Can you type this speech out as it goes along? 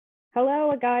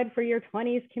Hello, a guide for your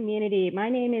 20s community. My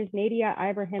name is Nadia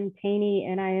Ibrahim-Taney,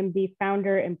 and I am the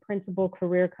founder and principal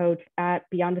career coach at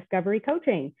Beyond Discovery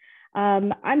Coaching.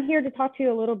 I'm here to talk to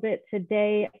you a little bit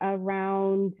today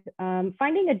around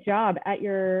finding a job at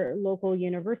your local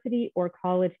university or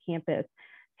college campus.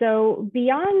 So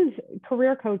beyond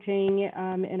career coaching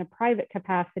in a private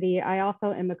capacity, I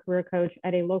also am a career coach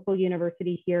at a local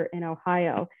university here in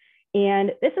Ohio.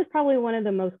 And this is probably one of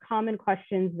the most common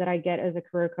questions that I get as a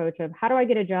career coach of how do I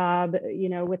get a job,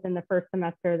 within the first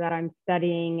semester that I'm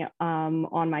studying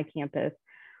on my campus.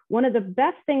 One of the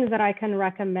best things that I can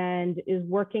recommend is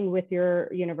working with your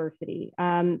university.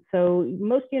 So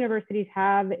most universities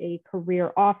have a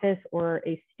career office or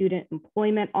a student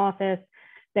employment office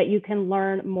that you can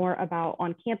learn more about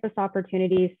on-campus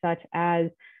opportunities, such as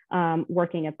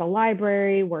working at the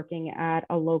library, working at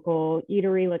a local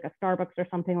eatery like a Starbucks or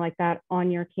something like that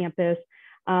on your campus.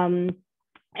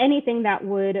 Anything that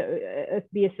would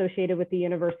be associated with the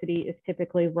university is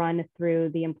typically run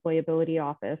through the employability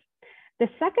office. The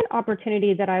second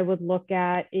opportunity that I would look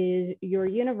at is your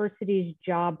university's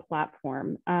job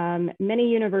platform.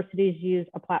 Many universities use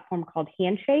a platform called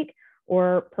Handshake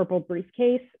or Purple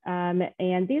Briefcase.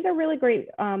 And these are really great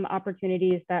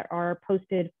opportunities that are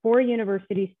posted for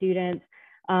university students,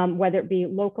 whether it be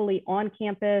locally on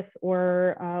campus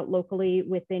or locally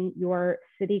within your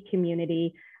city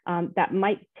community, that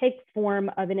might take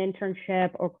form of an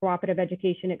internship or cooperative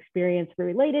education experience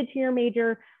related to your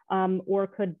major, or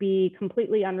could be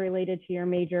completely unrelated to your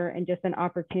major and just an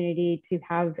opportunity to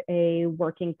have a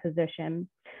working position.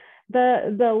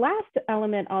 The last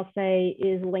element I'll say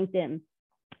is LinkedIn.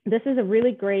 This is a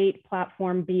really great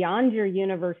platform beyond your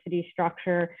university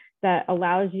structure that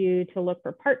allows you to look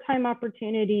for part-time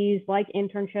opportunities like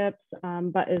internships,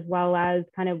 but as well as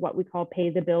kind of what we call pay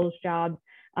the bills jobs,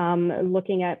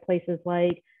 looking at places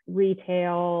like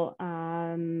retail,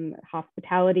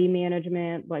 hospitality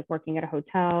management, like working at a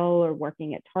hotel or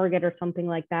working at Target or something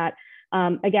like that.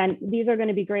 Again, these are going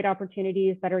to be great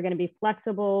opportunities that are going to be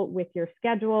flexible with your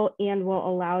schedule and will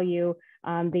allow you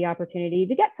the opportunity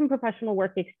to get some professional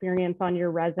work experience on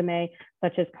your resume,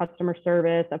 such as customer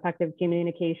service, effective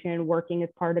communication, working as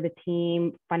part of a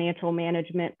team, financial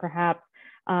management, perhaps.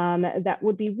 That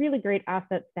would be really great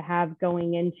assets to have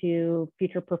going into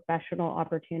future professional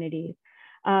opportunities.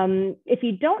 If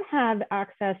you don't have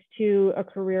access to a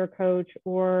career coach,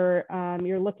 or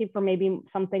you're looking for maybe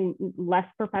something less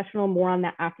professional, more on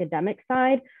the academic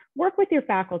side, work with your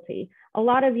faculty. A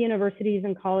lot of universities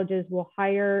and colleges will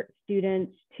hire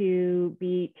students to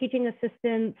be teaching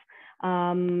assistants,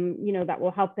 that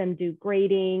will help them do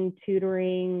grading,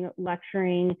 tutoring,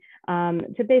 lecturing,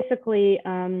 to basically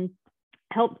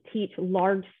help teach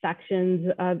large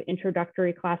sections of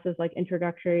introductory classes like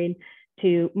introductory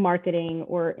to marketing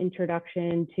or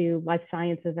introduction to life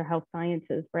sciences or health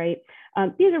sciences, right?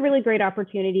 These are really great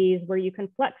opportunities where you can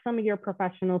flex some of your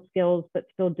professional skills, but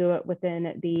still do it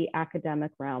within the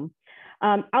academic realm.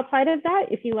 Outside of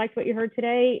that, if you liked what you heard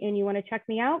today and you want to check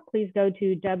me out, please go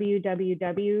to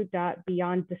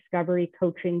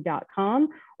www.beyonddiscoverycoaching.com,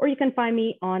 or you can find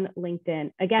me on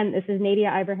LinkedIn. Again, this is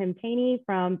Nadia Ibrahim-Taney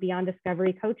from Beyond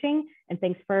Discovery Coaching, and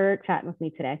thanks for chatting with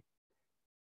me today.